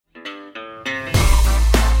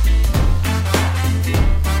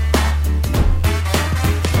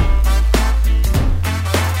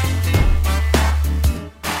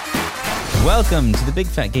Welcome to the Big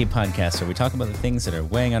Fat Gay Podcast, where we talk about the things that are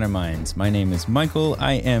weighing on our minds. My name is Michael.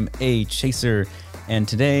 I am a chaser, and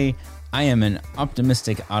today I am an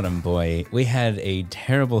optimistic autumn boy. We had a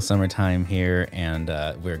terrible summertime here, and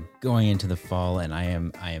we're going into the fall, and I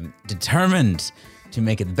am determined to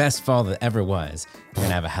make it the best fall that ever was. We're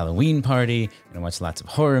gonna have a Halloween party. We're gonna watch lots of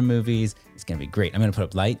horror movies. It's gonna be great. I'm gonna put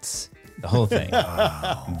up lights. The whole thing.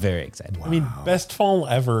 Wow. I'm very excited. Wow. I mean, best fall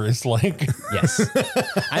ever is like... Yes.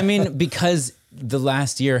 I mean, because the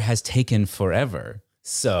last year has taken forever.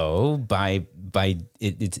 So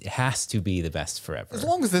it has to be the best forever. As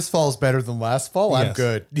long as this fall is better than last fall, yes. I'm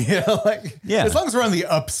good. Yeah. As long as we're on the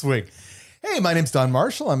upswing. Hey, my name's Don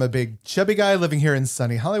Marshall. I'm a big chubby guy living here in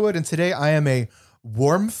sunny Hollywood. And today I am a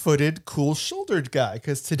warm-footed, cool-shouldered guy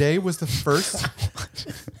because today was the first...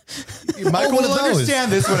 Michael will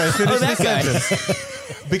understand this when I finish the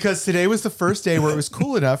sentence. Because today was the first day where it was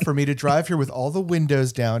cool enough for me to drive here with all the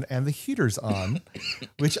windows down and the heaters on,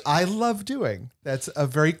 which I love doing. That's a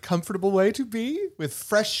very comfortable way to be, with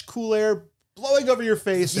fresh, cool air blowing over your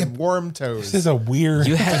face and warm toes. This is a weird...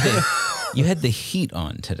 You had the heat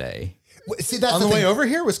on today. See, that's on the way over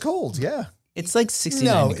here was cold, yeah. It's like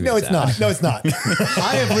 69 degrees. No, it's not. No, it's not.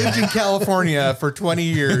 I have lived in California for 20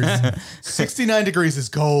 years. 69 degrees is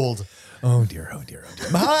cold. Oh, dear, oh, dear, oh, dear.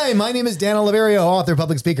 Hi, my name is Dan Oliverio, author,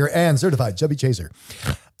 public speaker, and certified chubby chaser.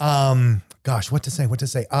 Gosh, what to say?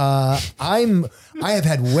 I have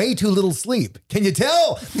had way too little sleep. Can you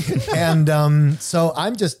tell? And so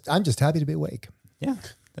I'm just happy to be awake. Yeah,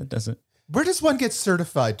 that doesn't. Where does one get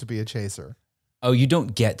certified to be a chaser? Oh, you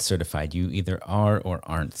don't get certified. You either are or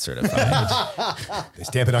aren't certified. They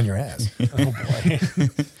stamp it on your ass. Oh, boy.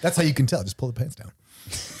 That's how you can tell. Just pull the pants down.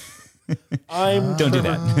 Don't do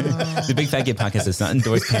that. The Big Fat Gay Podcast does not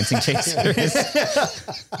endorse pantsing chasers.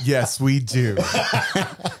 Yes, we do.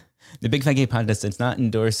 The Big Fat Gay Podcast does not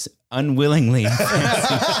endorse unwillingly.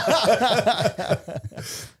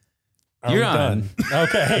 You're on.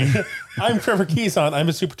 Okay. I'm Trevor Keyson. I'm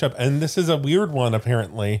a super chub, and this is a weird one,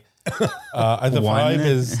 apparently. The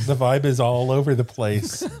vibe is all over the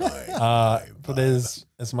place. But as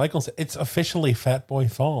Michael said, it's officially Fat Boy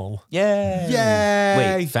Fall. Yay!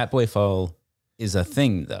 Wait, Fat Boy Fall is a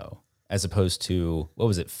thing though, as opposed to what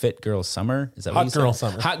was it? Fit Girl Summer? Is that what you said? Hot Girl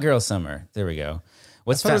Summer? Hot Girl Summer. There we go.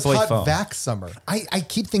 What's Fat Boy Fall? Vac Summer. I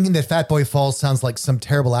keep thinking that Fat Boy Fall sounds like some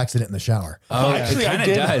terrible accident in the shower. Oh, actually, it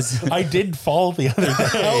kind of does. I did fall the other day.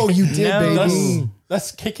 Oh, you did, baby.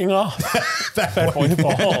 That's kicking off Fat Boy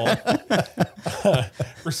Fall.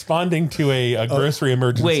 Responding to a grocery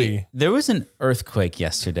emergency. Wait, there was an earthquake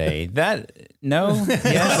yesterday. No?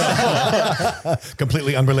 Yes.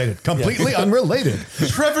 Completely unrelated. Completely unrelated.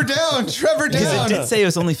 Trevor down. Because it did say it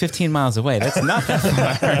was only 15 miles away. That's not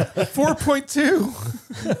that far.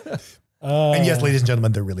 4.2. And yes, ladies and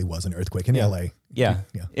gentlemen, there really was an earthquake in LA. Yeah.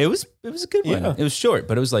 It was a good one. It was short,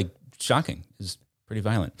 but it was like shocking. It was pretty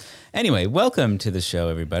violent. Anyway, welcome to the show,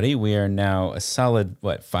 everybody. We are now a solid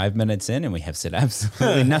 5 minutes in, and we have said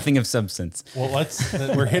absolutely nothing of substance. Well,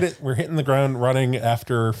 we're hitting the ground running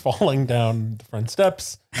after falling down the front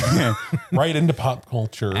steps, right into pop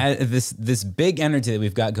culture. This big energy that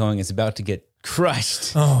we've got going is about to get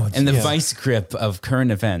crushed in the vice grip of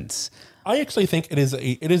current events. I actually think it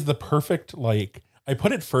is the perfect, I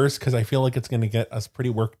put it first because I feel like it's going to get us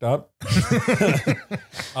pretty worked up.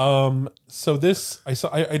 So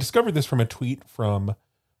I discovered this from a tweet from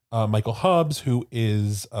Michael Hobbs, who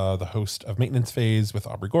is the host of Maintenance Phase with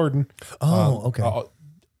Aubrey Gordon. Oh, okay.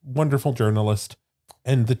 Wonderful journalist.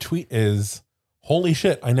 And the tweet is, "Holy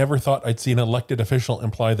shit, I never thought I'd see an elected official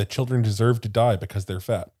imply that children deserve to die because they're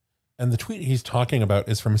fat." And the tweet he's talking about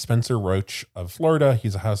is from Spencer Roach of Florida.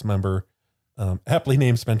 He's a House member. Aptly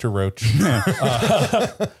named Spencer Roach.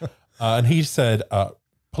 And he said,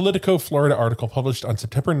 Politico Florida article published on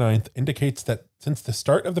September 9th indicates that since the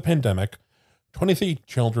start of the pandemic, 23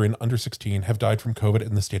 children under 16 have died from COVID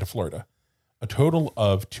in the state of Florida, a total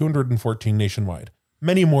of 214 nationwide,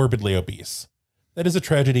 many morbidly obese. That is a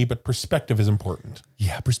tragedy, but perspective is important.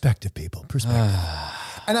 Yeah, perspective, people, perspective.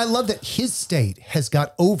 And I love that his state has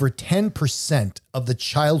got over 10% of the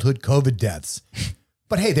childhood COVID deaths.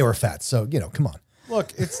 But hey, they were fat, so, come on.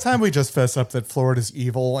 Look, it's time we just fess up that Florida's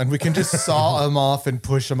evil and we can just saw them off and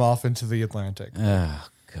push them off into the Atlantic. Oh,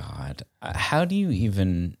 God. How do you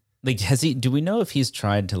even... do we know if he's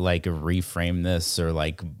tried to reframe this or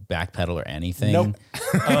backpedal or anything? Nope.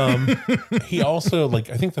 He also I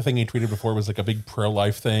think the thing he tweeted before was a big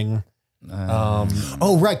pro-life thing.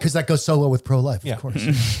 Oh, right. Because that goes so well with pro-life, of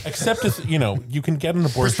course. Except if, you can get an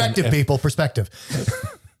abortion. Perspective, people, perspective.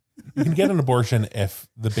 You can get an abortion if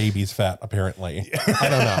the baby's fat, apparently. I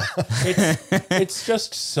don't know. It's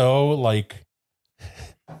just so like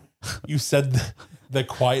you said the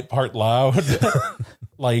quiet part loud.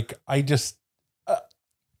 Like I just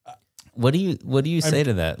what do you say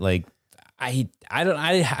to that? Like I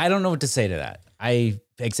don't know what to say to that.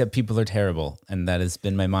 Except people are terrible, and that has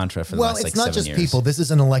been my mantra for the last 7 years. Well, it's not just people. This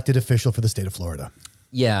is an elected official for the state of Florida.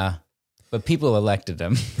 Yeah. But people elected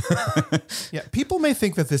him. Yeah, people may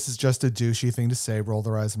think that this is just a douchey thing to say, roll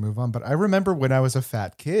their eyes and move on. But I remember when I was a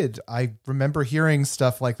fat kid, I remember hearing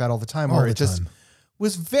stuff like that all the time where it just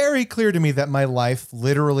was very clear to me that my life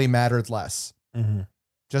literally mattered less. Mm-hmm.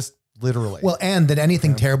 Just literally. Well, and that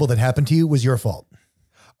anything terrible that happened to you was your fault.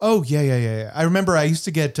 Oh, yeah. I remember I used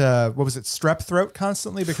to get, strep throat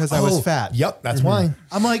constantly because I was fat. Yep, that's why.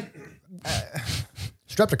 I'm like...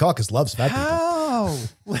 Streptococcus loves fat people. How?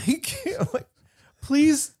 Like,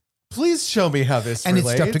 please show me how this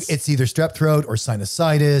relates. It's either strep throat or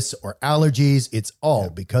sinusitis or allergies. It's all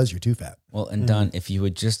because you're too fat. Well, and Don, if you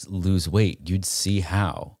would just lose weight, you'd see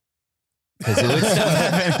how. Because it would stop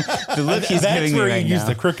happening. The look he's giving me right now. That's where you use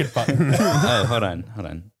the cricket button. Oh, hold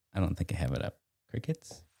on. I don't think I have it up.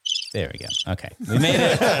 Crickets? There we go. Okay. We made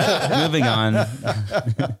it. Moving on.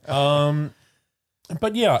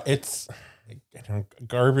 But yeah, it's...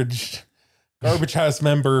 garbage house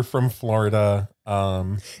member from Florida.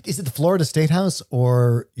 Is it the Florida State House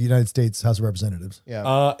or United States House of Representatives?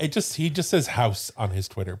 Yeah. He just says house on his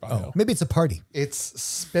Twitter bio. Oh, maybe it's a party. It's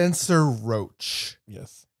Spencer Roach.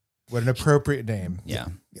 Yes. What an appropriate name. Yeah.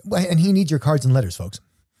 And he needs your cards and letters, folks.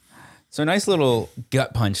 So a nice little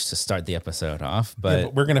gut punch to start the episode off,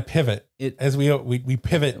 but we're going to pivot as we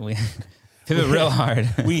pivot. We pivot real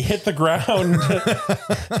hard. We hit the ground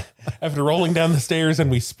after rolling down the stairs,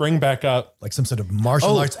 and we spring back up like some sort of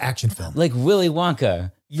martial arts action film, like Willy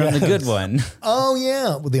Wonka from the good one. Oh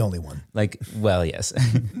yeah, well, the only one. Yes.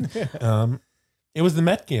 It was the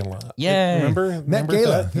Met Gala. Yeah, remember Met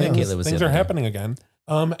Gala. That? Met Gala was things are happening again.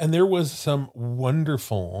 And there was some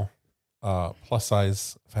wonderful plus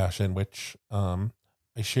size fashion, which I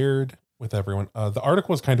shared with everyone. The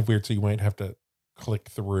article is kind of weird, so you might have to click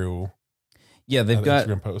through. Yeah, they've got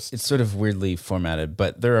Instagram posts. It's sort of weirdly formatted,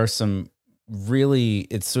 but there are some really,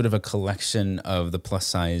 it's sort of a collection of the plus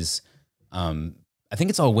size. I think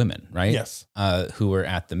it's all women, right? Yes. Who were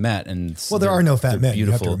at the Met. And there are no fat men. Beautiful.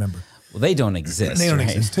 You have to remember. Well, they don't exist. They don't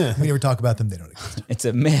exist. We never talk about them. They don't exist. It's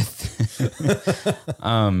a myth.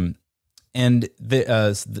 And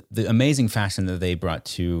the amazing fashion that they brought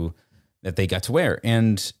that they got to wear.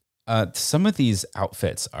 And some of these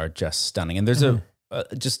outfits are just stunning. And there's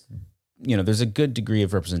there's a good degree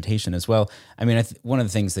of representation as well. I mean, one of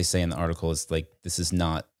the things they say in the article is like, this is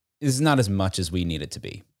not as much as we need it to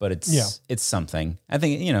be, but it's something. I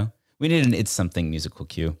think, we need an It's Something musical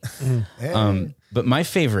cue. Hey. But my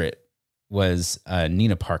favorite was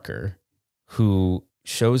Nina Parker, who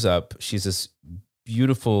shows up. She's this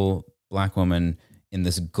beautiful Black woman in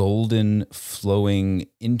this golden, flowing,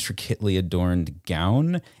 intricately adorned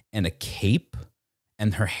gown and a cape.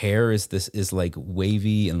 And her hair is like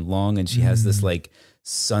wavy and long, and she has this like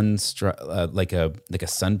like a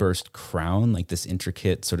sunburst crown, like this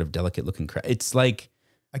intricate, sort of delicate looking crown. It's like,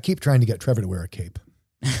 I keep trying to get Trevor to wear a cape.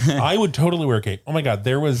 I would totally wear a cape. Oh my God,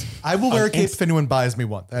 I will wear a cape if anyone buys me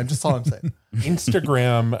one. I'm just all I'm saying.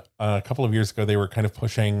 Instagram a couple of years ago, they were kind of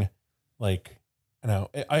pushing like,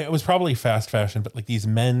 it was probably fast fashion, but like these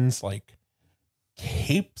men's like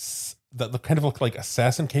capes that kind of look like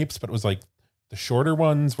assassin capes, but it was like the shorter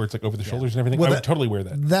ones where it's like over the shoulders and everything. Well, I would totally wear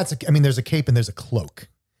that. There's a cape and there's a cloak.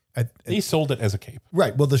 They sold it as a cape.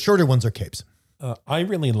 Right. Well, the shorter ones are capes. I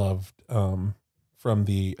really loved from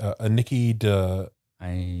the Nikki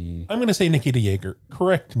I'm going to say Nikki DeJager.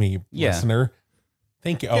 Correct me, listener.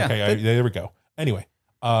 Thank you. Okay, there we go. Anyway,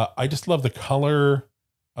 I just love the color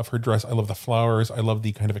of her dress. I love the flowers. I love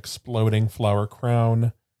the kind of exploding flower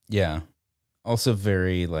crown. Yeah. Also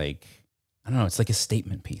very like, I don't know, it's like a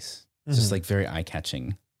statement piece. It's just like very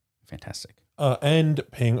eye-catching. Fantastic. And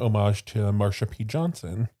paying homage to Marsha P.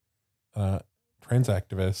 Johnson, trans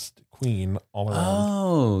activist, queen, all around.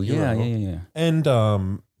 Oh, yeah. And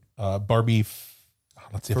Barbie,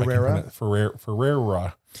 let's see Ferreira? if I can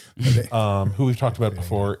Ferreira, who we've talked about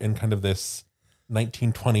before in kind of this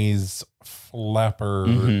 1920s flapper.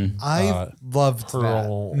 I loved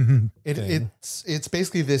pearl that. It's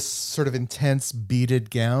basically this sort of intense beaded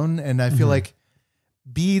gown, and I feel like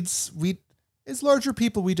beads, as larger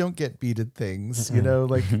people, we don't get beaded things,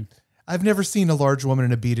 like I've never seen a large woman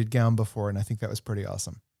in a beaded gown before, and I think that was pretty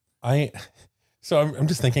awesome. So I'm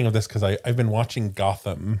just thinking of this because I've been watching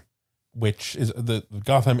Gotham, which is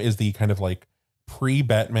the kind of like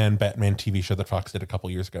pre-Batman TV show that Fox did a couple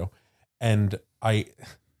years ago. And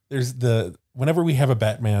whenever we have a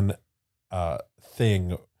Batman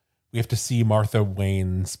thing, we have to see Martha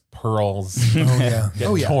Wayne's pearls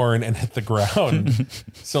get torn and hit the ground.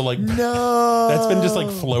 So like, no, that's been just like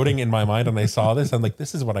floating in my mind. And I saw this, I'm like,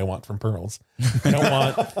 this is what I want from pearls. I don't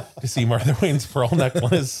want to see Martha Wayne's pearl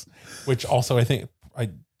necklace, which also I think I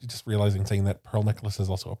just realizing saying that pearl necklace is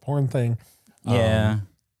also a porn thing. Yeah.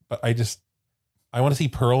 But I want to see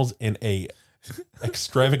pearls in a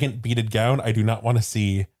extravagant beaded gown. I do not want to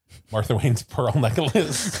see Martha Wayne's pearl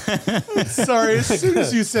necklace. Sorry, as soon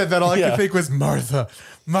as you said that, all I could think was Martha.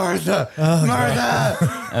 Martha.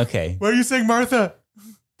 Okay. Why are you saying Martha?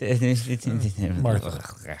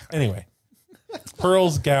 Martha. Anyway,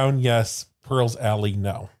 pearls gown, yes. Pearls alley,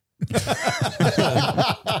 no.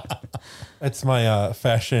 That's my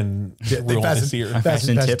fashion rule this year.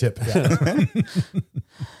 Fashion tip. Yeah.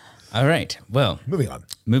 All right. Well,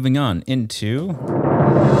 moving on into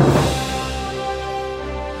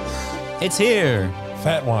it's here.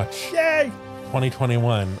 Fat Watch. Yay!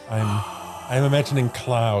 2021. I'm imagining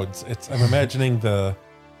clouds. I'm imagining the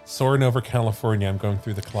soaring over California. I'm going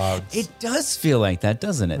through the clouds. It does feel like that,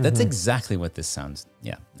 doesn't it? That's exactly what this sounds.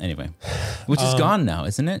 Yeah. Anyway, which is gone now,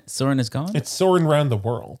 isn't it? Soaring is gone. It's soaring around the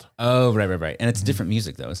world. Oh, right. And it's different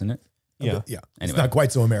music though, isn't it? Yeah. Yeah. Anyway. It's not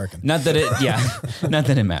quite so American. Not that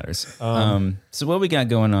it matters. So what we got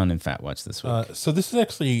going on in Fat Watch this week? So this is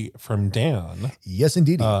actually from Dan. Yes,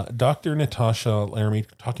 indeed. Dr. Natasha Laramie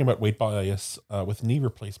talking about weight bias with knee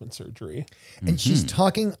replacement surgery. And she's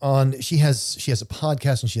talking on, she has a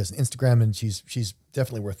podcast and she has an Instagram, and she's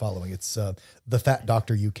definitely worth following. It's The Fat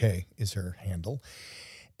Doctor UK is her handle.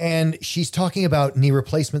 And she's talking about knee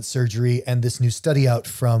replacement surgery and this new study out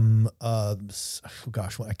from, I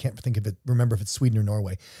can't remember if it's Sweden or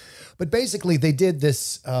Norway. But basically they did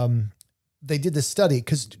this study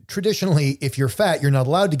because traditionally, if you're fat, you're not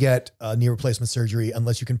allowed to get knee replacement surgery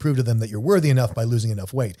unless you can prove to them that you're worthy enough by losing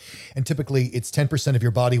enough weight. And typically it's 10% of your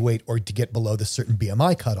body weight or to get below the certain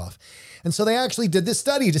BMI cutoff. And so they actually did this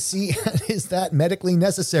study to see, is that medically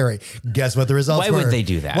necessary? Guess what the results were? Why would they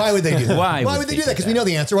do that? Why would they do that? Why would they do that? Because we know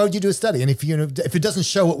the answer. Why would you do a study? And if it doesn't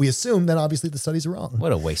show what we assume, then obviously the studies are wrong.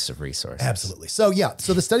 What a waste of resources. Absolutely. So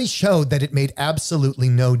the study showed that it made absolutely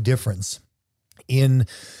no difference in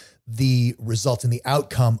the results and the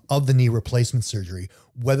outcome of the knee replacement surgery,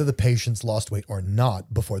 whether the patients lost weight or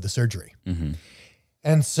not before the surgery. Mm-hmm.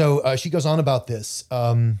 And so she goes on about this.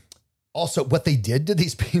 Also, what they did to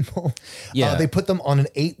these people, they put them on an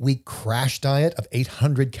 8-week crash diet of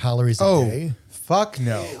 800 calories a day. Fuck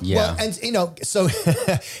no. Yeah. Well,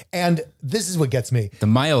 and this is what gets me. The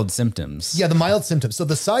mild symptoms. Yeah, the mild symptoms. So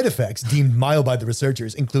the side effects deemed mild by the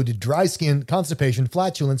researchers included dry skin, constipation,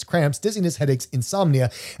 flatulence, cramps, dizziness, headaches,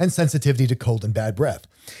 insomnia, and sensitivity to cold and bad breath.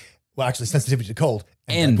 Well, actually, sensitivity to cold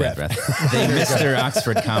and bad breath. They missed their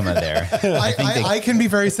Oxford comma there. I can be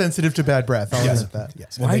very sensitive to bad breath. I'll admit that.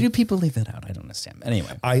 Yes. Why do people leave that out? I don't understand.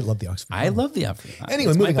 Anyway. I love the Oxford comma. I love the Oxford comma.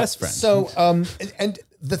 Anyway, it's moving my best friend. So, and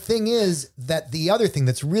the thing is that the other thing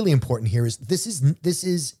that's really important here is this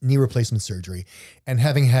is knee replacement surgery. And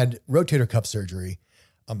having had rotator cuff surgery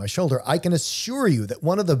on my shoulder, I can assure you that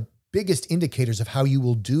one of the biggest indicators of how you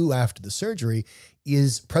will do after the surgery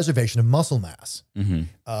is preservation of muscle mass. Mm-hmm.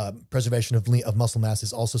 Preservation of muscle mass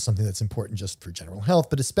is also something that's important just for general health,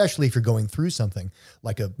 but especially if you're going through something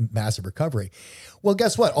like a massive recovery. Well,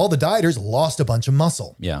 guess what? All the dieters lost a bunch of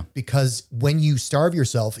muscle. Yeah. Because when you starve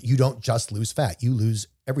yourself, you don't just lose fat, you lose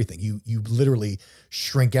everything. You literally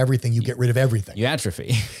shrink everything. You get rid of everything. You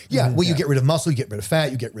atrophy. Yeah. Well, you get rid of muscle, you get rid of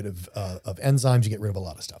fat, you get rid of enzymes, you get rid of a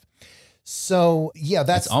lot of stuff. So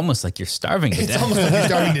that's almost like you're starving to death. It's almost like you're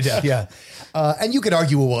starving to death. Yeah. And you could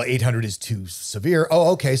argue, well, 800 is too severe.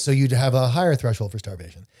 Oh, okay. So you'd have a higher threshold for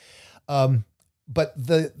starvation. But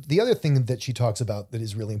the other thing that she talks about that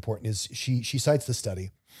is really important is she cites the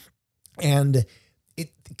study, and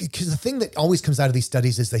because the thing that always comes out of these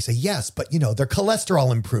studies is they say, yes, but their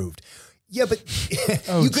cholesterol improved. Yeah, but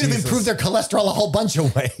you could have improved their cholesterol a whole bunch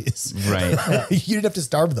of ways. Right. You didn't have to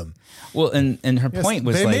starve them. Well, and her point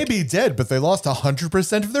was they may be dead, but they lost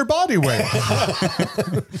 100% of their body weight.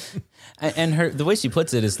 And the way she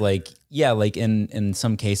puts it is like in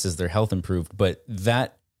some cases their health improved, but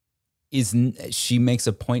that she makes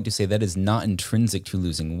a point to say that is not intrinsic to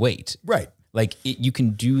losing weight. Right. Like you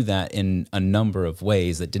can do that in a number of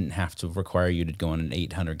ways that didn't have to require you to go on an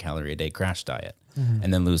 800 calorie a day crash diet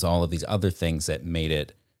and then lose all of these other things that made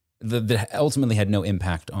it that ultimately had no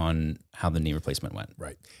impact on how the knee replacement went.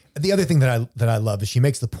 Right. The other thing that I love is she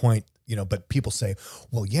makes the point, but people say,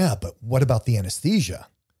 well, yeah, but what about the anesthesia?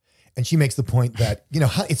 And she makes the point that,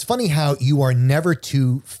 it's funny how you are never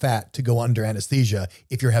too fat to go under anesthesia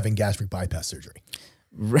if you're having gastric bypass surgery.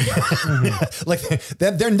 Right. Like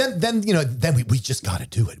then we just got to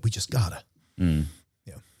do it. We just gotta. Mm.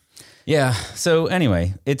 Yeah. Yeah. So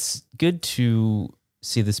anyway, it's good to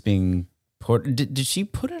see this being ported. Did she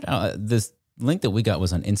put it out? This link that we got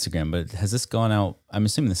was on Instagram, but has this gone out? I'm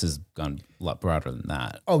assuming this has gone a lot broader than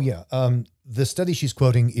that. Oh yeah. The study she's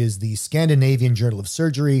quoting is the Scandinavian Journal of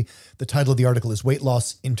Surgery. The title of the article is Weight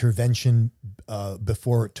Loss Intervention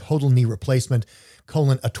Before Total Knee Replacement,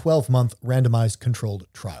 a 12-month randomized controlled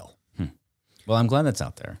trial. Well, I'm glad that's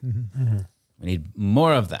out there. Mm-hmm. Mm-hmm. We need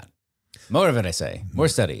more of that. More of it, I say. More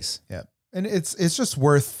studies. Yeah. And it's just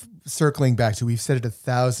worth circling back to, we've said it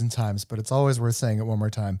 1,000 times, but it's always worth saying it one more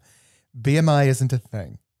time. BMI isn't a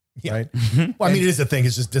thing. Yeah. Right. Well, I mean, it is a thing. It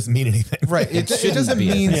just doesn't mean anything. Right. It doesn't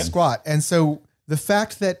mean squat. And so the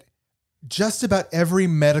fact that just about every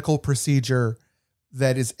medical procedure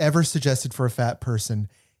that is ever suggested for a fat person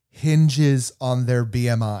hinges on their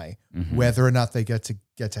BMI, whether or not they get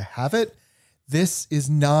to have it. This is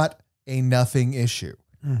not a nothing issue.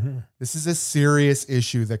 Mm-hmm. This is a serious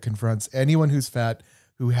issue that confronts anyone who's fat,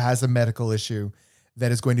 who has a medical issue,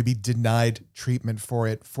 that is going to be denied treatment for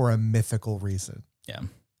it for a mythical reason. Yeah.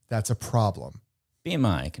 That's a problem.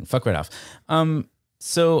 BMI can fuck right off.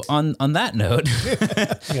 So on that note,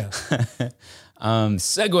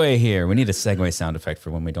 segue here. We need a segue sound effect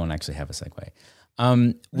for when we don't actually have a segue.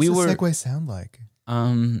 What does a segue sound like?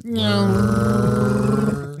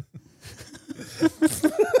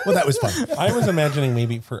 Well, that was fun. I was imagining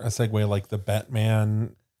maybe for a segue like the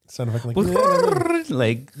Batman sound effect, like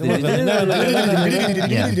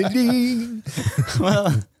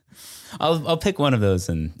Well, I'll pick one of those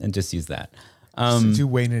and just use that. Do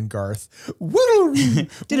Wayne and Garth. Well,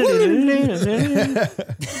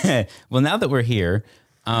 now that we're here,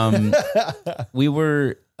 we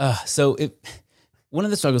were one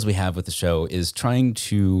of the struggles we have with the show is trying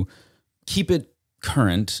to keep it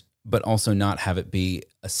current, but also not have it be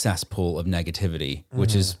a cesspool of negativity,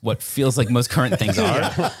 which is what feels like most current things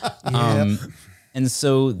are. And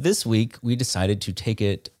so this week we decided to take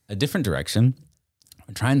it a different direction.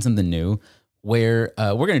 We're trying something new where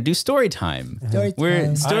we're going to do story time.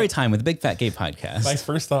 We're story time with the Big Fat Gay Podcast. My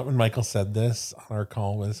first thought when Michael said this on our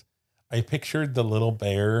call was, I pictured the little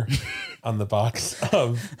bear on the box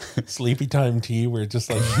of Sleepy Time tea, where just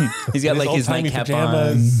like he's got like his nightcap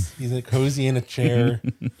pajamas, he's like cozy in a chair.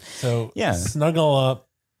 So snuggle up.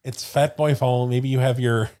 It's Fat Boy Fall. Maybe you have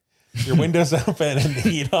your windows open and the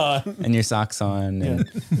heat on, and your socks on,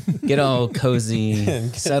 and get all cozy,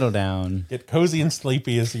 and settle down, get cozy and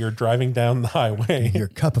sleepy as you're driving down the highway. Your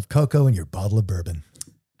cup of cocoa and your bottle of bourbon.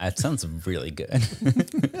 That sounds really good.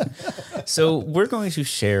 So we're going to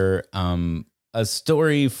share a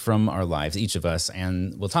story from our lives, each of us,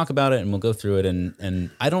 and we'll talk about it and we'll go through it. And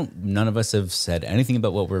none of us have said anything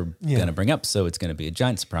about what we're going to bring up, so it's going to be a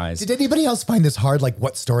giant surprise. Did anybody else find this hard? Like,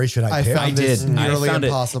 what story should I pick? I did. Nearly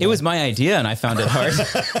impossible. It was my idea, and I found it hard.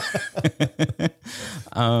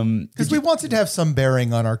 Because we wanted to have some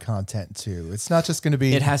bearing on our content too. It's not just going to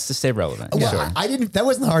be. It has to stay relevant. Well, sure. I didn't. That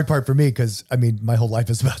wasn't the hard part for me because I mean, my whole life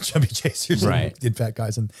is about chubby chasers and fat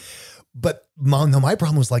guys, but my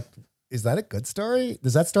problem was like, is that a good story?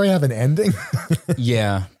 Does that story have an ending?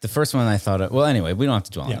 Yeah, the first one I thought of. Well, anyway, we don't have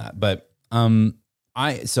to dwell on that, but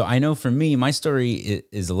I know for me, my story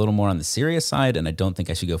is a little more on the serious side, and I don't think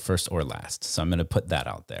I should go first or last. So I'm going to put that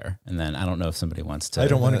out there, and then I don't know if somebody wants to. I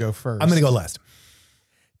don't want to go first. I'm going to go last.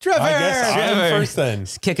 Trevor! I guess I'm first then.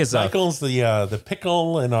 Kick us off. Michael's the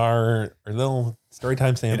pickle in our little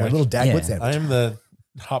Storytime sandwich. Our little dagwood sandwich. I'm the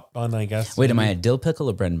hot bun, I guess. Wait, am I a dill pickle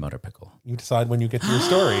or bread and butter pickle? You decide when you get to your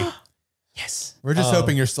story. Yes. We're just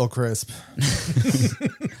hoping you're still crisp.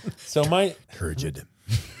 So my turgid.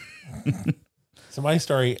 So my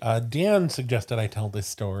story, Dan suggested I tell this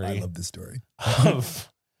story. I love this story. Of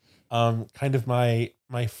kind of my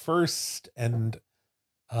first and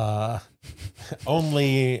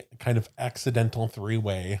only kind of accidental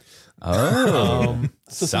three-way. Oh.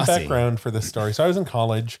 So some background for this story. So I was in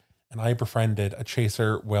college and I befriended a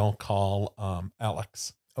chaser we'll call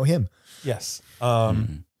Alex. Oh, him. Yes.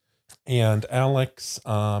 And Alex,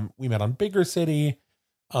 we met on Bigger City.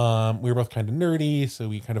 We were both kind of nerdy, so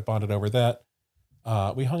we kind of bonded over that.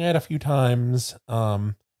 We hung out a few times,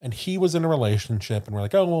 and he was in a relationship, and we're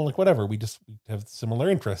like, oh, well, like, whatever. We have similar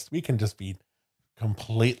interests. We can just be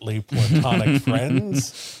completely platonic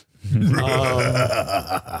friends.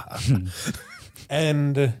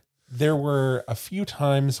 And there were a few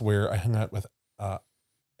times where I hung out with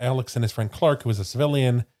Alex and his friend Clark, who was a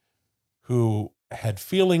civilian, who had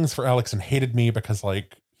feelings for Alex and hated me because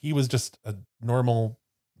like he was just a normal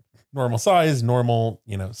size, normal,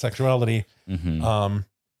 sexuality. Mm-hmm.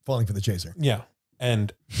 Falling for the chaser. Yeah.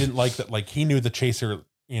 And didn't like that. Like he knew the chaser,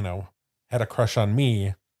 had a crush on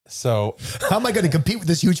me. So how am I going to compete with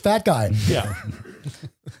this huge fat guy? Yeah.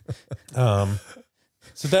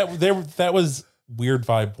 So that was weird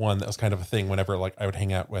vibe one. That was kind of a thing whenever like I would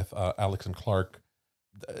hang out with Alex and Clark.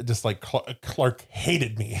 Just like Clark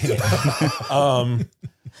hated me. But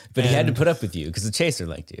he had to put up with you because the chaser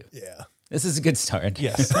liked you. Yeah. This is a good start.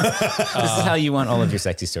 Yes. This is how you want all of your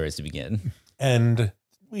sexy stories to begin. And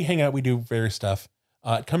we hang out, we do various stuff.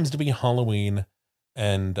 It comes to be Halloween,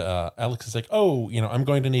 and Alex is like, oh, I'm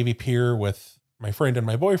going to Navy Pier with my friend and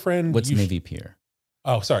my boyfriend. What's Navy Pier?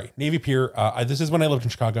 Oh, sorry. Navy Pier. This is when I lived in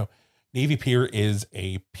Chicago. Navy Pier is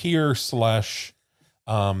a pier /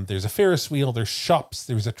 there's a Ferris wheel, there's shops,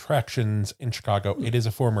 there's attractions in Chicago. It is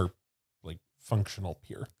a former like functional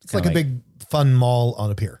pier. It's like a big fun mall on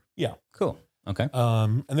a pier. Yeah. Cool. Okay.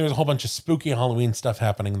 And there's a whole bunch of spooky Halloween stuff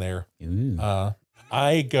happening there. Ooh.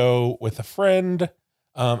 I go with a friend,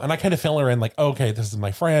 and I kind of fill her in like, okay, this is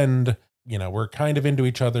my friend. We're kind of into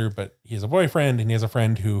each other, but he has a boyfriend and he has a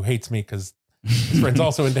friend who hates me because his friend's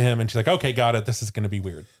also into him. And she's like, okay, got it. This is going to be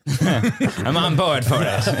weird. I'm on board for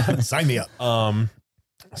it. Sign me up.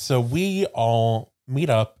 So we all meet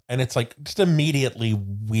up, and it's like just immediately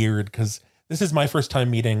weird because this is my first time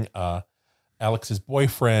meeting Alex's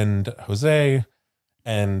boyfriend, Jose.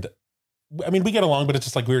 And I mean, we get along, but it's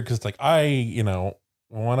just like weird because it's like, I,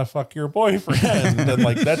 want to fuck your boyfriend. And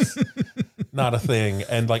like, that's not a thing.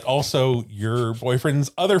 And like, also your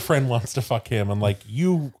boyfriend's other friend wants to fuck him. And like,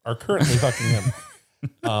 you are currently fucking him.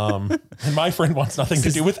 And my friend wants nothing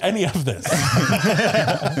to do with any of this.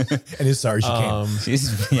 And is sorry she came.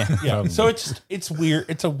 Yeah. So it's weird.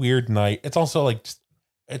 It's a weird night. It's also like,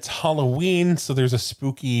 it's Halloween. So there's a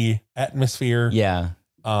spooky atmosphere. Yeah.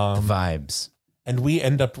 The vibes. And we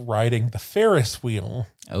end up riding the Ferris wheel.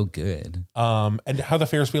 Oh, good. And how the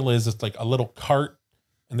Ferris wheel is, it's like a little cart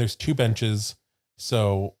and there's 2 benches.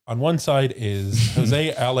 So on one side is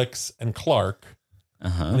Jose, Alex, and Clark.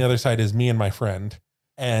 On the other side is me and my friend.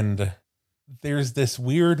 And there's this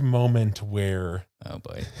weird moment where, oh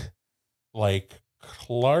boy, like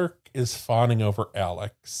Clark is fawning over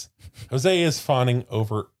Alex. Jose is fawning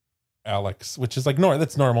over Alex, which is like,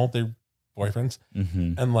 that's normal. They're boyfriends.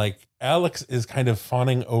 Mm-hmm. And like Alex is kind of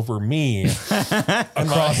fawning over me.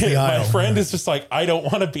 Across the aisle. My friend is just like, I don't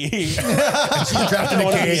want to be. She's trapped in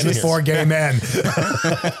a cage with 4 gay men.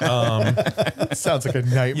 Sounds like a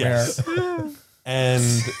nightmare. Yes. And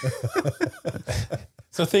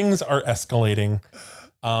so things are escalating.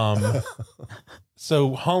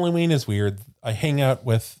 So Halloween is weird. I hang out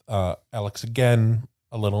with Alex again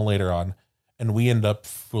a little later on, and we end up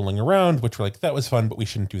fooling around, which we're like, that was fun, but we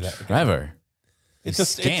shouldn't do that again. Forever. It's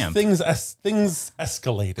just things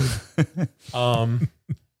escalated.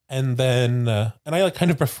 And then and I like kind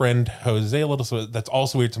of befriend Jose a little, so that's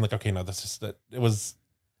also weird. So I'm like, okay, no, that's just that it was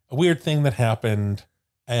a weird thing that happened.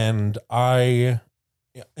 And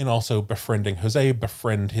also befriending Jose,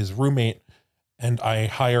 befriend his roommate, and I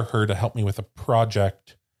hire her to help me with a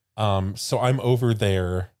project. So I'm over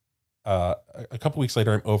there. A couple weeks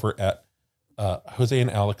later, I'm over at Jose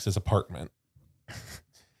and Alex's apartment,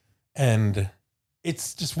 and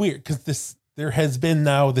it's just weird because there has been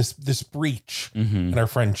now this breach in our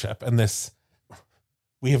friendship, and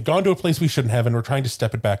we have gone to a place we shouldn't have, and we're trying to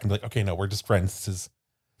step it back and be like, okay, no, we're just friends.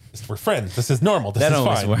 We're friends. This is normal. This is fine.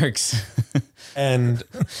 That always works. And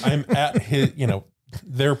I'm at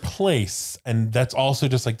their place, and that's also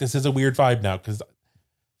just like, this is a weird vibe now because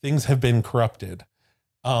things have been corrupted.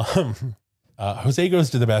 Jose goes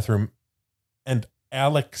to the bathroom, and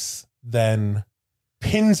Alex then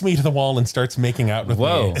pins me to the wall and starts making out with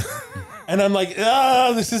me. And I'm like,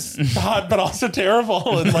 this is hot, but also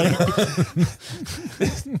terrible. And like,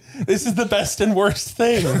 this is the best and worst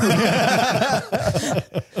thing.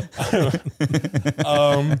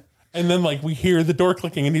 And then like we hear the door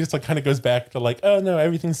clicking, and he just like kind of goes back to like, oh no,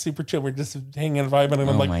 everything's super chill. We're just hanging and vibing. And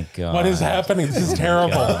I'm like, my God. What is happening? This is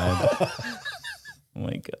terrible. Oh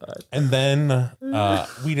my God. And then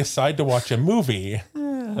we decide to watch a movie.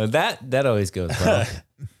 That always goes well.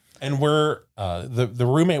 And we're the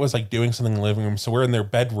roommate was like doing something in the living room, so we're in their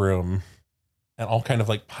bedroom and all kind of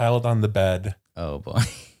like piled on the bed. Oh boy.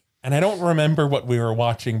 And I don't remember what we were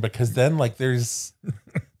watching because then like there's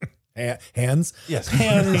hands. Yes,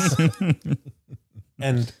 hands.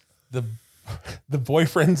 And the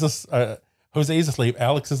boyfriend's Jose's asleep.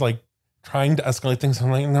 Alex is like trying to escalate things.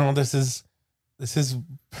 I'm like, no, this is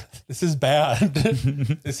bad.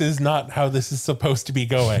 This is not how this is supposed to be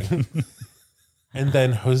going. And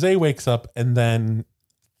then Jose wakes up, and then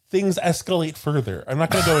things escalate further. I'm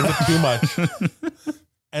not going to go into too much.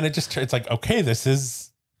 And it's like, okay, this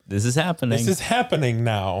is happening. This is happening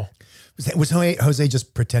now. Was Jose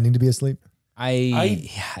just pretending to be asleep?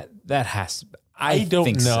 That has. I don't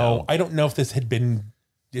think know. So. I don't know if this had been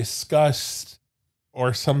discussed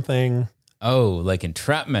or something. Oh, like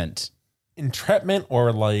entrapment. Entrapment,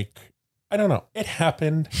 or like, I don't know. It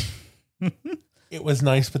happened. It was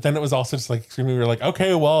nice, but then it was also just like extremely. We were like,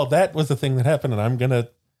 okay, well, that was the thing that happened, and I'm gonna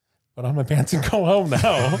put on my pants and go home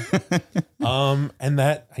now. And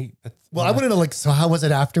that. Well, I want to know, like, so how was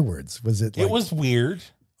it afterwards? Was it? Like, it was weird.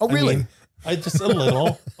 Oh, really? I mean, I just a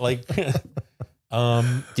little like.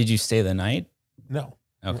 Did you stay the night? No.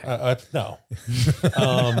 Okay. No.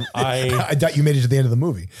 I thought you made it to the end of the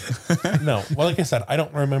movie. No. Well, like I said, I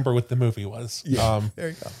don't remember what the movie was. Yeah. There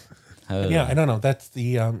you go. Yeah, I don't know. That's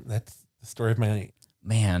the story of my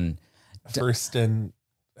first and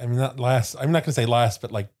I mean not last. I'm not gonna say last,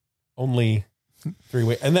 but like only 3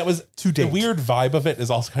 weeks. And that was to date. The weird vibe of it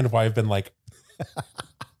is also kind of why I've been like,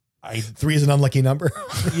 3 is an unlucky number.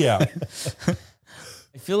 Yeah.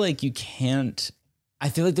 I feel like you can't. I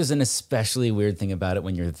feel like there's an especially weird thing about it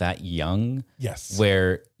when you're that young. Yes.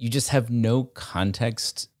 Where you just have no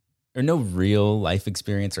context or no real life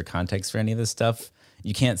experience or context for any of this stuff.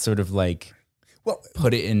 You can't sort of like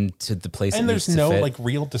put it into the place. And there's no fit. like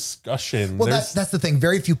real discussion. Well, that's the thing.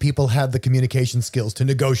 Very few people have the communication skills to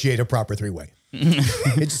negotiate a proper 3-way.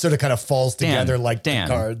 It just sort of kind of falls together like the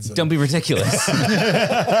cards. Don't be ridiculous.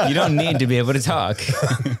 You don't need to be able to talk.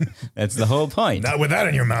 That's the whole point. Not with that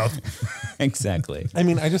in your mouth. Exactly. I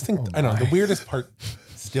mean, I just think, I don't know, the weirdest part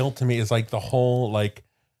still to me is like the whole like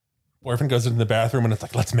boyfriend goes into the bathroom and it's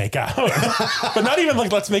like, let's make out. But not even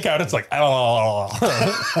like, let's make out. It's like, oh.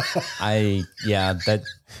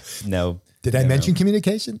 No. Did I mention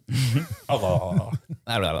communication? Oh.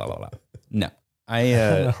 No.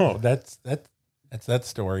 No, that's that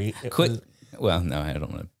story. Well, no, I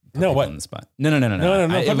don't want to. No, what? On the spot. No.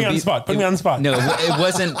 Put me on the spot. Put me on the spot. No, it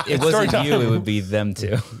wasn't. It wasn't you. It would be them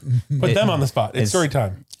too. Put them on the spot. It's story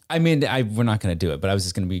time. I mean, we're not going to do it, but I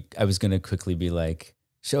was going to quickly be like,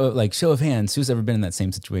 show of hands. Who's ever been in that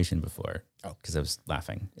same situation before? Oh, because I was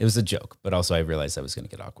laughing. It was a joke, but also I realized I was going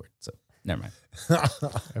to get awkward. So never mind.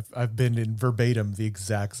 I've been in verbatim the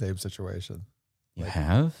exact same situation. You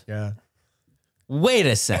have? Yeah. Wait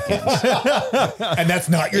a second. And that's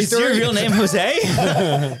not your story? Is your real name Jose?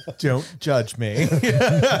 Don't judge me.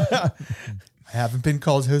 I haven't been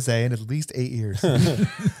called Jose in at least 8 years.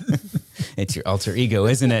 It's your alter ego,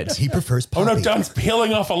 isn't it? He prefers Poppy. Oh no, John's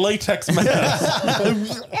peeling off a latex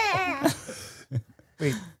mask.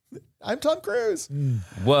 Wait, I'm Tom Cruise.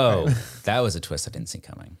 Whoa, that was a twist I didn't see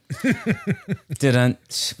coming.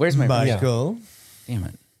 Where's my Michael? Damn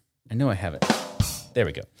it. I know I have it. There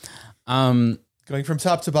we go. Going from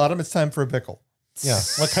top to bottom, it's time for a pickle. Yeah.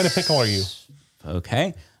 What kind of pickle are you?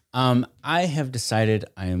 Okay. I have decided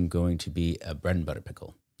I am going to be a bread and butter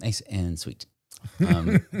pickle. Nice and sweet.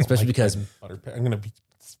 Especially because I'm going to be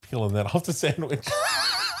peeling that off the sandwich.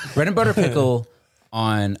 Bread and butter pickle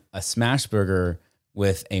on a smash burger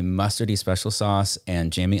with a mustardy special sauce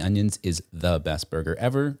and jammy onions is the best burger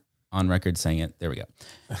ever. On record saying it. There we go.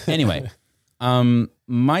 Anyway,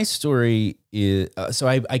 my story is, so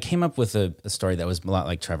I came up with a story that was a lot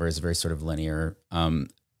like Trevor's, very sort of linear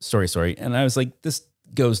story. And I was like, this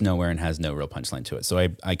goes nowhere and has no real punchline to it. So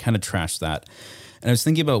I kind of trashed that. And I was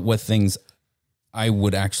thinking about what things I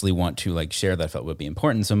would actually want to like share that I felt would be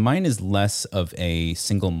important. So mine is less of a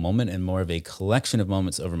single moment and more of a collection of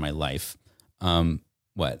moments over my life.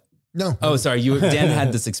 What? No. Oh, sorry. Dan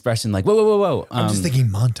had this expression like, whoa. I'm just thinking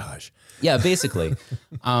montage. Yeah, basically.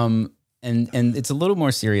 And it's a little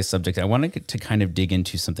more serious subject. I wanted to kind of dig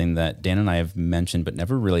into something that Dan and I have mentioned, but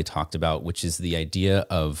never really talked about, which is the idea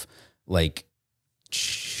of like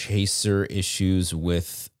chaser issues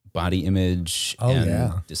with body image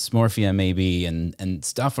and dysmorphia maybe, and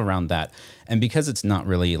stuff around that. And because it's not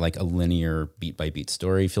really like a linear beat by beat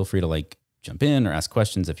story, feel free to like jump in or ask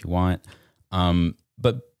questions if you want.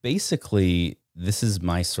 But basically this is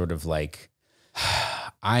my sort of like,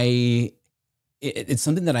 it's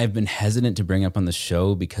something that I've been hesitant to bring up on the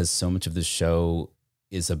show because so much of the show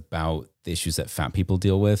is about the issues that fat people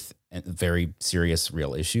deal with, and very serious,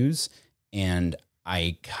 real issues. And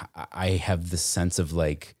I have this sense of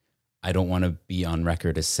like, I don't want to be on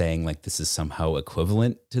record as saying like this is somehow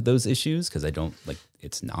equivalent to those issues, because I don't like,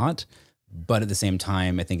 it's not. But at the same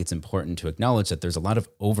time, I think it's important to acknowledge that there's a lot of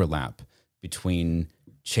overlap between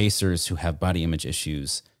chasers who have body image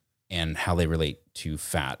issues and how they relate to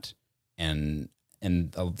fat. And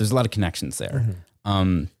there's a lot of connections there.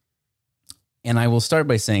 Mm-hmm. And I will start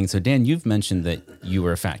by saying, so Dan, you've mentioned that you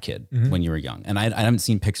were a fat kid when you were young. And I haven't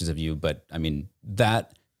seen pictures of you, but I mean,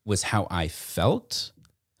 that was how I felt,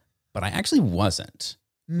 but I actually wasn't.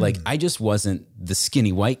 Like, I just wasn't the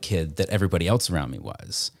skinny white kid that everybody else around me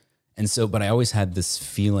was. And so, but I always had this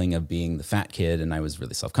feeling of being the fat kid, and I was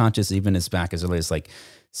really self-conscious, even as back as early as like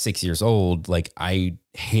 6 years old. Like, I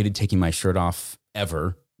hated taking my shirt off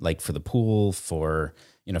ever, like for the pool, for,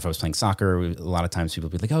 you know, if I was playing soccer, a lot of times people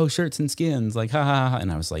would be like, oh, shirts and skins, like, ha, ha, ha. And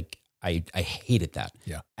I was like, I hated that.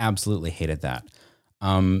 Yeah. Absolutely hated that.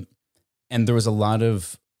 And there was a lot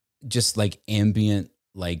of just like ambient,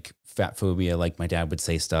 like fat phobia. Like my dad would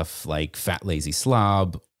say stuff like fat, lazy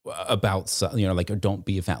slob about, you know, like, or don't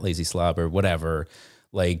be a fat, lazy slob or whatever.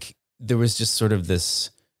 Like there was just sort of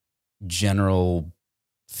this general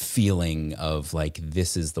feeling of like,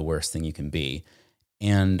 this is the worst thing you can be.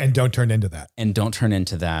 And don't turn into that. And don't turn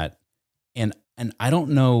into that. And I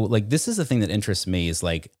don't know, like, this is the thing that interests me is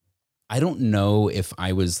like, I don't know if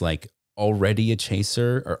I was like already a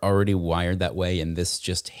chaser or already wired that way, and this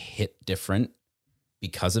just hit different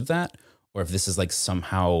because of that, or if this is like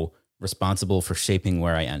somehow responsible for shaping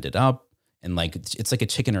where I ended up. And like, it's like a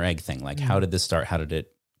chicken or egg thing. Like, how did this start? How did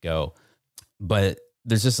it go? But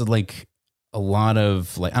there's just like a lot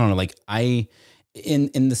of like, I don't know, like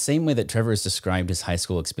in the same way that Trevor has described his high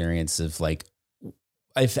school experience of like,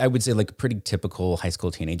 I would say like a pretty typical high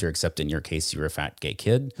school teenager, except in your case, you were a fat gay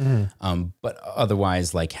kid. But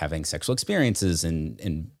otherwise like having sexual experiences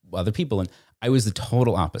and other people. And I was the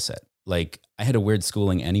total opposite. Like I had a weird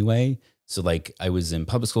schooling anyway. So like I was in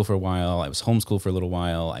public school for a while. I was homeschooled for a little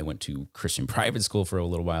while. I went to Christian private school for a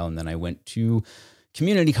little while. And then I went to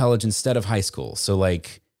community college instead of high school. So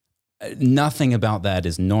like nothing about that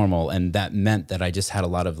is normal. And that meant that I just had a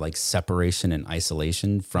lot of like separation and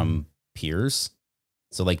isolation from peers.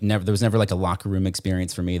 So like there was never like a locker room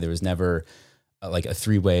experience for me. There was never like a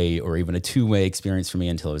 3-way or even a 2-way experience for me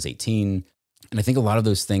until I was 18. And I think a lot of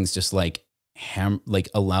those things just like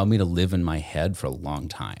allow me to live in my head for a long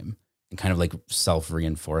time and kind of like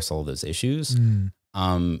self-reinforce all those issues.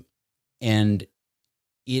 And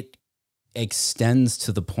it extends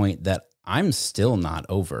to the point that I'm still not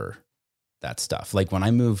over that stuff. Like when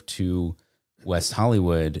I moved to West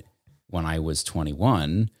Hollywood when I was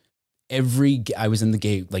 21, I was in the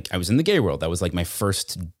gay world. That was like my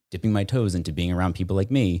first dipping my toes into being around people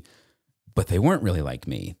like me, but they weren't really like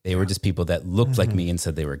me. They were just people that looked like me and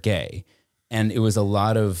said they were gay. And it was a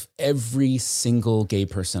lot of every single gay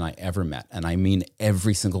person I ever met, and I mean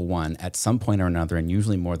every single one at some point or another, and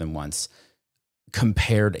usually more than once,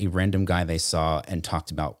 compared a random guy they saw and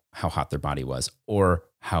talked about how hot their body was, or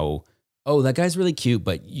how, oh, that guy's really cute,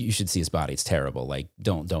 but you should see his body. It's terrible. Like,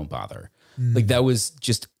 don't bother. Like that was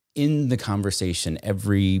just in the conversation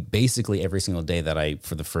basically every single day that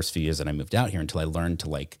for the first few years that I moved out here, until I learned to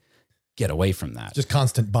like get away from that. Just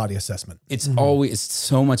constant body assessment. It's always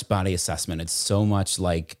so much body assessment. It's so much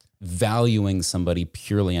like valuing somebody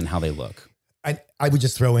purely on how they look. I would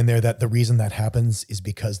just throw in there that the reason that happens is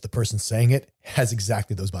because the person saying it has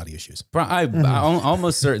exactly those body issues.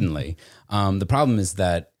 Almost certainly. The problem is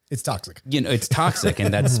that it's toxic. You know, it's toxic,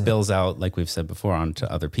 and that spills out, like we've said before, onto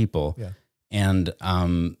other people. Yeah. And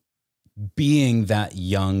being that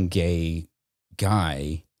young gay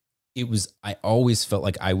guy, I always felt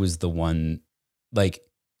like I was the one, like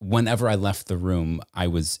whenever I left the room,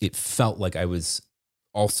 it felt like I was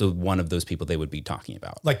also one of those people they would be talking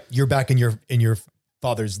about. Like you're back in your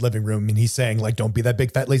father's living room and he's saying like, don't be that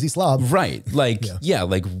big fat lazy slob. Right. Like, yeah,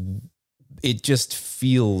 like it just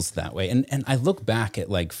feels that way. And I look back at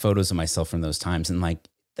like photos of myself from those times and like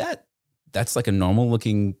that's like a normal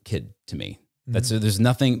looking kid to me. There's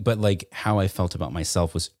nothing, but like how I felt about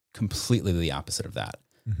myself was completely the opposite of that.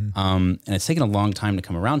 And it's taken a long time to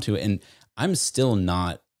come around to it. And I'm still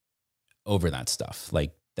not over that stuff.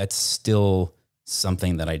 Like that's still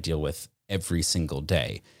something that I deal with every single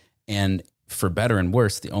day. And for better and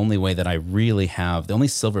worse, the only way that the only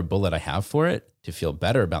silver bullet I have for it to feel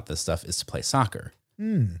better about this stuff is to play soccer.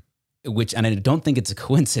 And I don't think it's a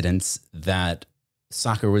coincidence that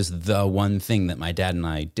soccer was the one thing that my dad and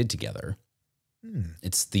I did together.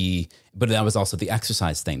 But that was also the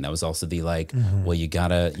exercise thing. That was also the like, well, you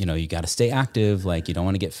gotta stay active. Like you don't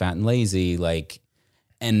want to get fat and lazy. Like,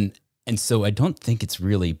 and so I don't think it's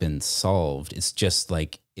really been solved. It's just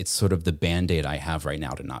like, it's sort of the Band-Aid I have right now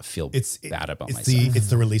to not feel bad about myself. It's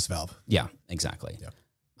the release valve. Yeah, exactly. Yeah.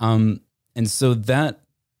 And so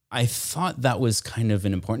I thought that was kind of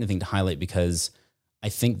an important thing to highlight, because I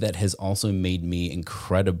think that has also made me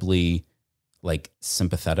incredibly like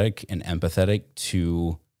sympathetic and empathetic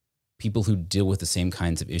to people who deal with the same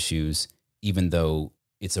kinds of issues, even though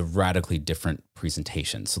it's a radically different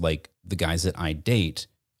presentation. So like the guys that I date,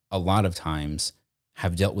 a lot of times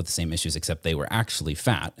have dealt with the same issues, except they were actually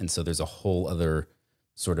fat. And so there's a whole other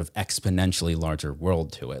sort of exponentially larger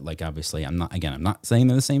world to it. Like, obviously I'm not saying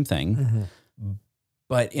they're the same thing,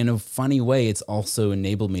 but in a funny way, it's also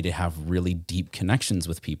enabled me to have really deep connections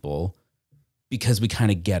with people because we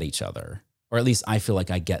kind of get each other, or at least I feel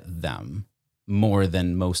like I get them more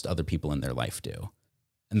than most other people in their life do.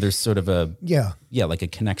 And there's sort of like a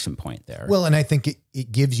connection point there. Well, and I think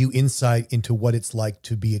it gives you insight into what it's like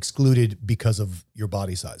to be excluded because of your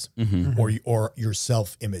body size or your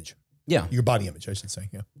self-image. Yeah. Your body image, I should say.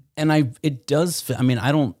 Yeah. And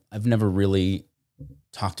I've never really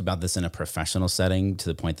talked about this in a professional setting to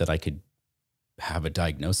the point that I could have a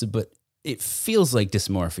diagnosis, but it feels like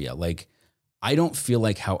dysmorphia. Like, I don't feel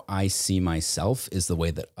like how I see myself is the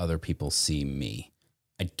way that other people see me.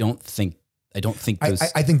 I think I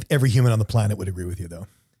think every human on the planet would agree with you, though.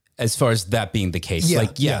 As far as that being the case,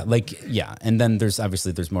 And then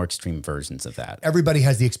there's more extreme versions of that. Everybody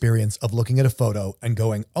has the experience of looking at a photo and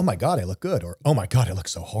going, "Oh my God, I look good," or "Oh my God, I look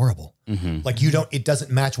so horrible." Like it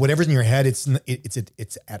doesn't match whatever's in your head. It's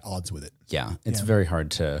at odds with it. Yeah, it's very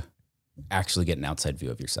hard to actually get an outside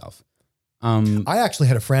view of yourself. I actually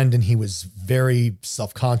had a friend, and he was very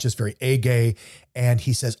self-conscious, very A-gay, and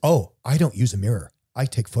he says, "Oh, I don't use a mirror. I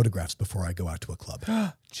take photographs before I go out to a club."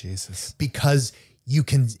 Jesus. Because you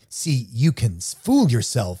can fool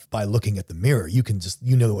yourself by looking at the mirror. You can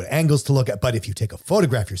know what angles to look at. But if you take a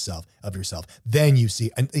photograph of yourself, then you see,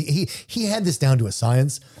 and he had this down to a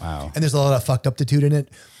science. Wow. And there's a lot of fucked uptitude in it.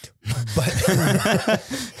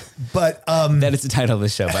 But that is the title of the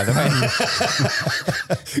show, by the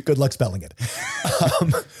way. Good luck spelling it.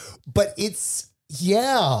 But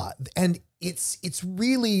and it's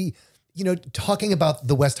really, talking about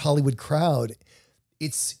the West Hollywood crowd,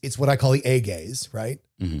 it's what I call the A-gays, right?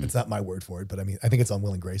 It's not my word for it, but I think it's on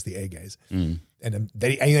Will and Grace, the A-gays. And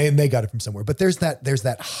they got it from somewhere. But there's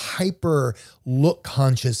that hyper look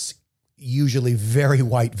conscious, usually very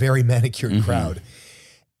white, very manicured crowd.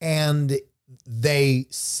 And they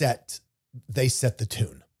set the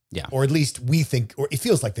tune. Yeah. Or at least we think, or it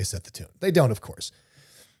feels like they set the tune. They don't, of course.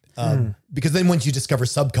 Because then once you discover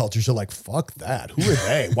subcultures, you're like, fuck that. Who are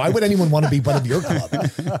they? Why would anyone want to be one of your club?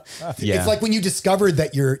 Yeah. It's like when you discovered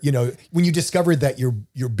that your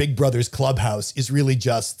big brother's clubhouse is really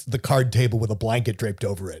just the card table with a blanket draped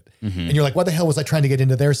over it. And you're like, why the hell was I trying to get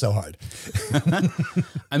into there so hard?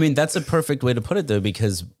 I mean, that's a perfect way to put it, though,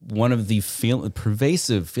 because one of the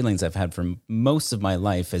pervasive feelings I've had for most of my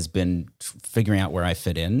life has been figuring out where I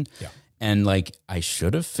fit in. Yeah. And like, I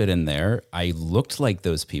should have fit in there. I looked like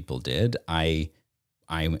those people did. I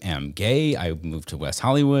am gay. I moved to West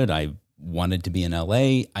Hollywood. I wanted to be in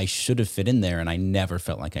LA. I should have fit in there, and I never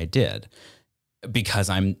felt like I did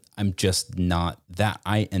because I'm just not that.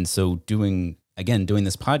 And so doing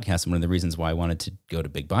this podcast, one of the reasons why I wanted to go to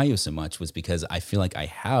Big Bayou so much was because I feel like I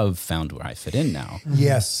have found where I fit in now.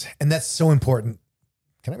 Yes, and that's so important.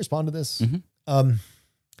 Can I respond to this?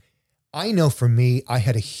 I know for me, I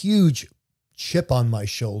had a huge chip on my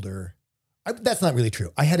shoulder. That's not really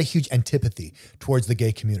true. I had a huge antipathy towards the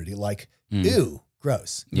gay community. Like, ew,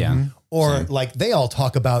 gross. Yeah. Or like they all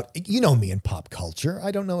talk about, me in pop culture.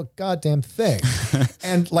 I don't know a goddamn thing.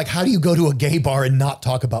 And like, how do you go to a gay bar and not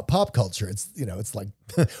talk about pop culture? It's, it's like,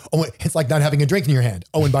 it's like not having a drink in your hand.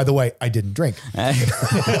 Oh, and by the way, I didn't drink.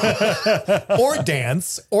 Or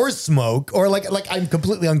dance or smoke or like I'm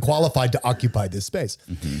completely unqualified to occupy this space.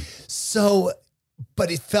 So,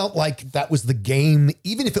 but it felt like that was the game.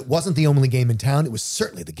 Even if it wasn't the only game in town, it was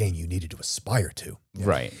certainly the game you needed to aspire to.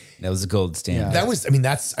 Right. That was the gold standard. That was, if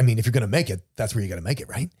you're going to make it, that's where you got to make it.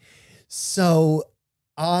 Right. So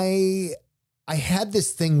I had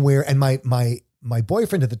this thing where, and my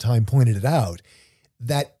boyfriend at the time pointed it out,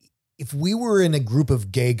 that if we were in a group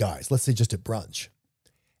of gay guys, let's say just at brunch,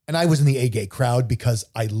 and I was in the A-gay crowd because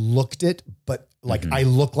I looked it, but like I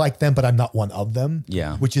look like them, but I'm not one of them.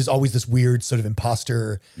 Yeah. Which is always this weird sort of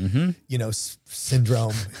imposter,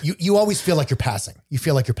 syndrome. You always feel like you're passing. You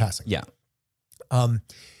feel like you're passing. Yeah.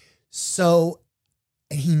 So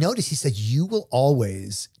he noticed, he said, you will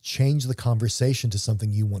always change the conversation to something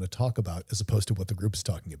you want to talk about as opposed to what the group is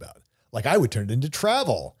talking about. Like I would turn it into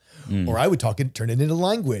travel, or I would turn it into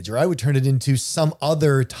language, or I would turn it into some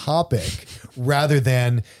other topic rather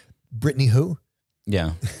than Brittany who?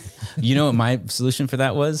 Yeah. You know what my solution for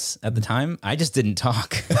that was at the time? I just didn't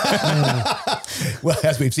talk. Well,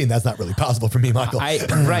 as we've seen, that's not really possible for me, Michael.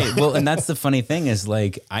 Right. Well, and that's the funny thing is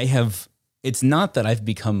like, it's not that I've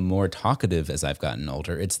become more talkative as I've gotten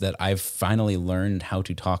older. It's that I've finally learned how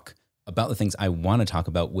to talk about the things I want to talk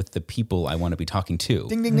about with the people I want to be talking to.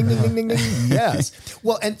 Ding, ding, ding, ding, ding, ding, ding. Yes.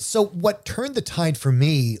 Well, and so what turned the tide for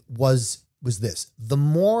me was this. The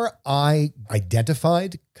more I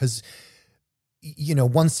identified, because,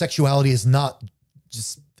 one's sexuality is not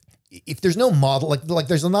just, if there's no model, like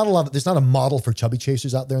there's not a model for chubby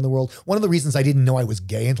chasers out there in the world. One of the reasons I didn't know I was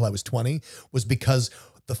gay until I was 20 was because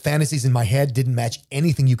the fantasies in my head didn't match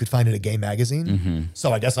anything you could find in a gay magazine. Mm-hmm.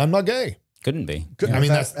 So I guess I'm not gay. Couldn't be. Yeah, I mean,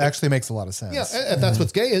 that actually makes a lot of sense. Yeah, if that's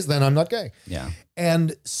what's gay is, then I'm not gay. Yeah.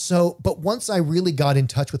 And so, but once I really got in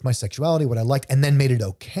touch with my sexuality, what I liked, and then made it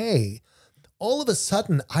okay, all of a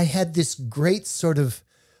sudden I had this great sort of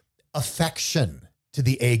affection to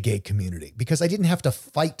the gay community because I didn't have to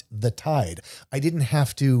fight the tide. I didn't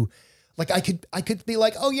have to, I could be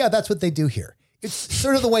like, oh yeah, that's what they do here. It's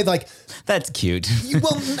sort of the way that's cute.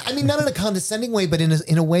 Well, I mean, not in a condescending way, but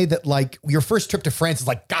in a way that your first trip to France is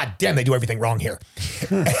like, God damn, they do everything wrong here.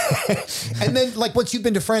 And then once you've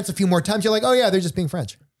been to France a few more times, you're like, oh yeah, they're just being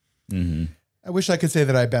French. Mm-hmm. I wish I could say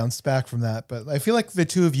that I bounced back from that, but I feel like the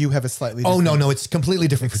two of you have a slightly different no, it's completely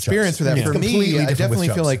different experience for that. Yeah. For me, I definitely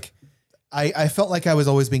feel chubs. like I felt like I was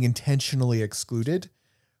always being intentionally excluded.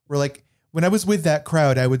 Where when I was with that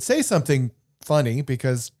crowd, I would say something funny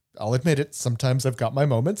because I'll admit it, sometimes I've got my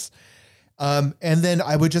moments. And then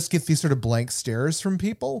I would just get these sort of blank stares from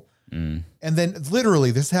people. Mm. And then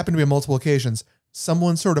literally, this happened to me on multiple occasions.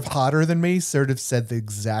 Someone sort of hotter than me sort of said the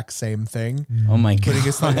exact same thing. Oh my God.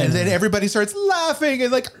 And then everybody starts laughing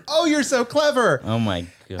and oh, you're so clever. Oh my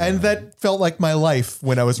God. And that felt like my life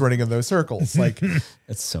when I was running in those circles.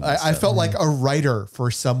 It's so I felt like a writer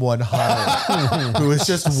for someone high who was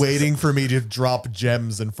just waiting for me to drop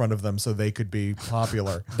gems in front of them so they could be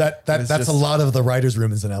popular. That's just a lot of the writers'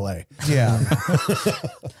 rooms in LA. Yeah.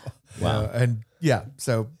 Wow.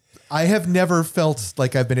 So I have never felt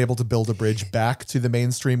like I've been able to build a bridge back to the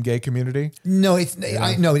mainstream gay community. No,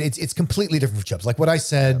 it's completely different for chubs. Like what I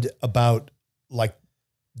said about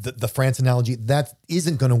the France analogy, that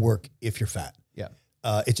isn't going to work if you're fat. Yeah.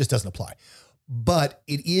 It just doesn't apply. But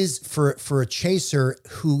it is for a chaser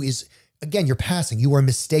who is, again, you're passing, you are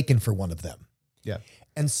mistaken for one of them. Yeah.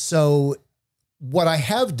 And so what I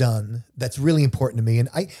have done that's really important to me, and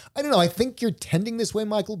I don't know, I think you're tending this way,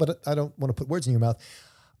 Michael, but I don't want to put words in your mouth.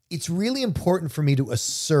 It's really important for me to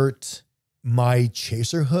assert my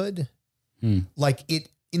chaserhood. In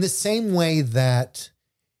the same way that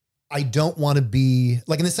I don't want to be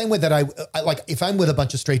in the same way that I if I'm with a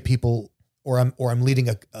bunch of straight people or I'm leading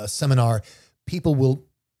a seminar, people will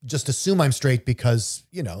just assume I'm straight because,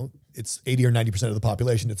 it's 80 or 90% of the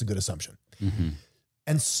population. It's a good assumption. Mm-hmm.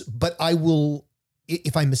 But I will,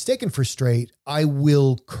 if I'm mistaken for straight, I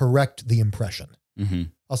will correct the impression. Mm-hmm.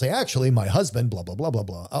 I'll say, actually, my husband, blah, blah, blah, blah,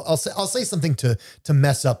 blah. I'll say something to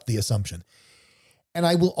mess up the assumption. And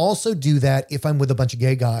I will also do that if I'm with a bunch of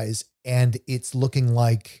gay guys and it's looking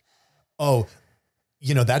like, oh,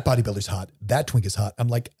 that bodybuilder's hot. That twink is hot. I'm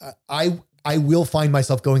like, I will find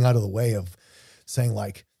myself going out of the way of saying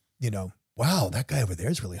wow, that guy over there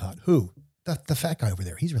is really hot. Who? The fat guy over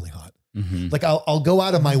there. He's really hot. Mm-hmm. I'll go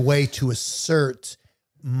out of my way to assert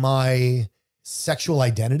my sexual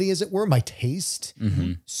identity, as it were, my taste,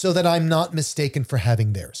 so that I'm not mistaken for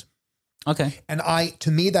having theirs. Okay. And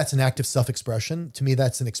to me, that's an act of self-expression. To me,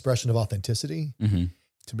 that's an expression of authenticity. Mm-hmm.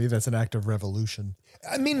 To me, that's an act of revolution.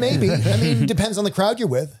 I mean, maybe. Depends on the crowd you're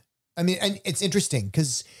with. And it's interesting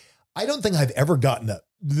because I don't think I've ever gotten ugh,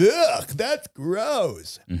 that's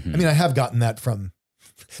gross. Mm-hmm. I have gotten that from,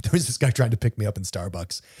 there was this guy trying to pick me up in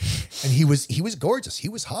Starbucks and he was gorgeous. He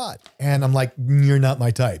was hot. And I'm like, you're not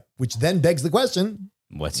my type, which then begs the question.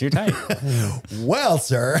 What's your type? Well,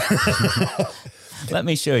 sir. Let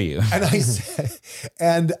me show you.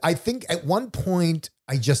 And I think at one point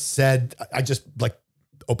I just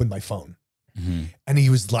opened my phone and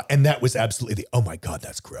he was like, and that was absolutely oh my God,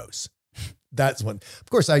 that's gross. That's when, of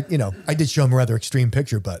course, I did show him a rather extreme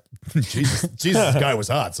picture, but Jesus, this guy was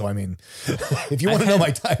hot. So, if you want to know my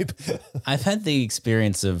type. I've had the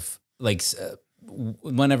experience of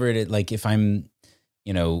whenever if I'm,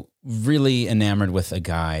 really enamored with a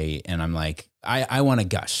guy and I'm like, I want to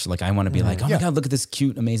gush. I want to be like, oh my God, look at this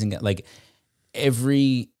cute, amazing guy.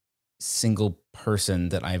 Every single person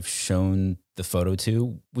that I've shown the photo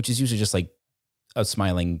to, which is usually just a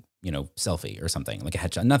smiling, selfie or something, like a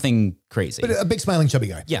headshot, nothing crazy. But a big smiling chubby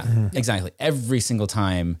guy. Yeah, exactly. Every single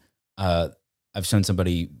time I've shown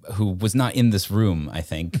somebody who was not in this room, I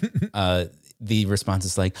think, the response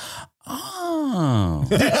is like, oh.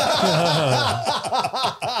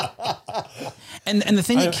 And the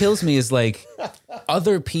thing that kills me is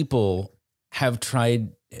other people have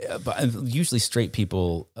tried but usually straight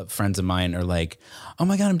people, friends of mine, are like, "Oh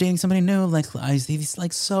my God, I'm dating somebody new. Like, he's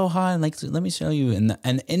like so hot. And like, let me show you."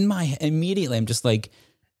 And in my immediately, I'm just like,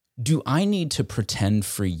 do I need to pretend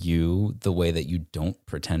for you the way that you don't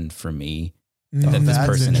pretend for me that this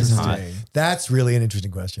person is hot? That's really an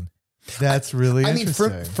interesting question. That's really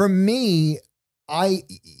interesting. I mean, for me,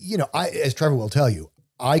 as Trevor will tell you,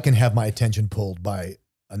 I can have my attention pulled by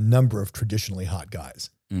a number of traditionally hot guys.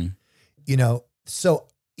 So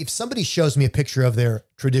if somebody shows me a picture of their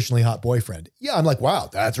traditionally hot boyfriend, yeah, I'm like, wow,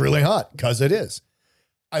 that's really hot, because it is.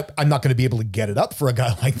 I'm not going to be able to get it up for a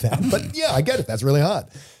guy like that, but yeah, I get it. That's really hot.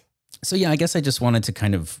 So yeah, I guess I just wanted to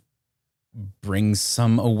kind of bring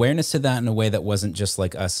some awareness to that in a way that wasn't just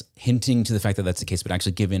like us hinting to the fact that that's the case, but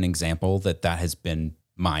actually give an example that has been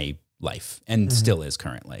my life and still is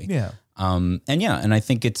currently. Yeah. And I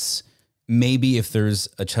think it's maybe if there's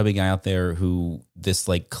a chubby guy out there who this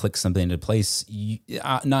like clicks something into place,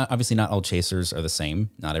 obviously not all chasers are the same.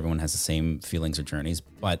 Not everyone has the same feelings or journeys,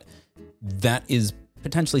 but that is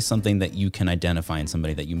potentially something that you can identify in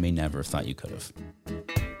somebody that you may never have thought you could have.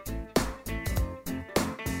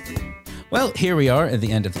 Well, here we are at the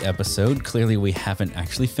end of the episode. Clearly, we haven't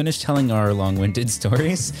actually finished telling our long-winded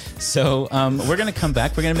stories. So we're going to come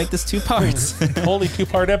back. We're going to make this 2 parts. Holy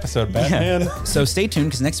 2-part episode, Batman. Yeah. So stay tuned,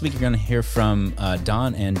 because next week you're going to hear from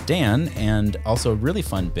Don and Dan, and also a really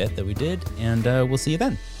fun bit that we did. And we'll see you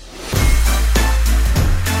then.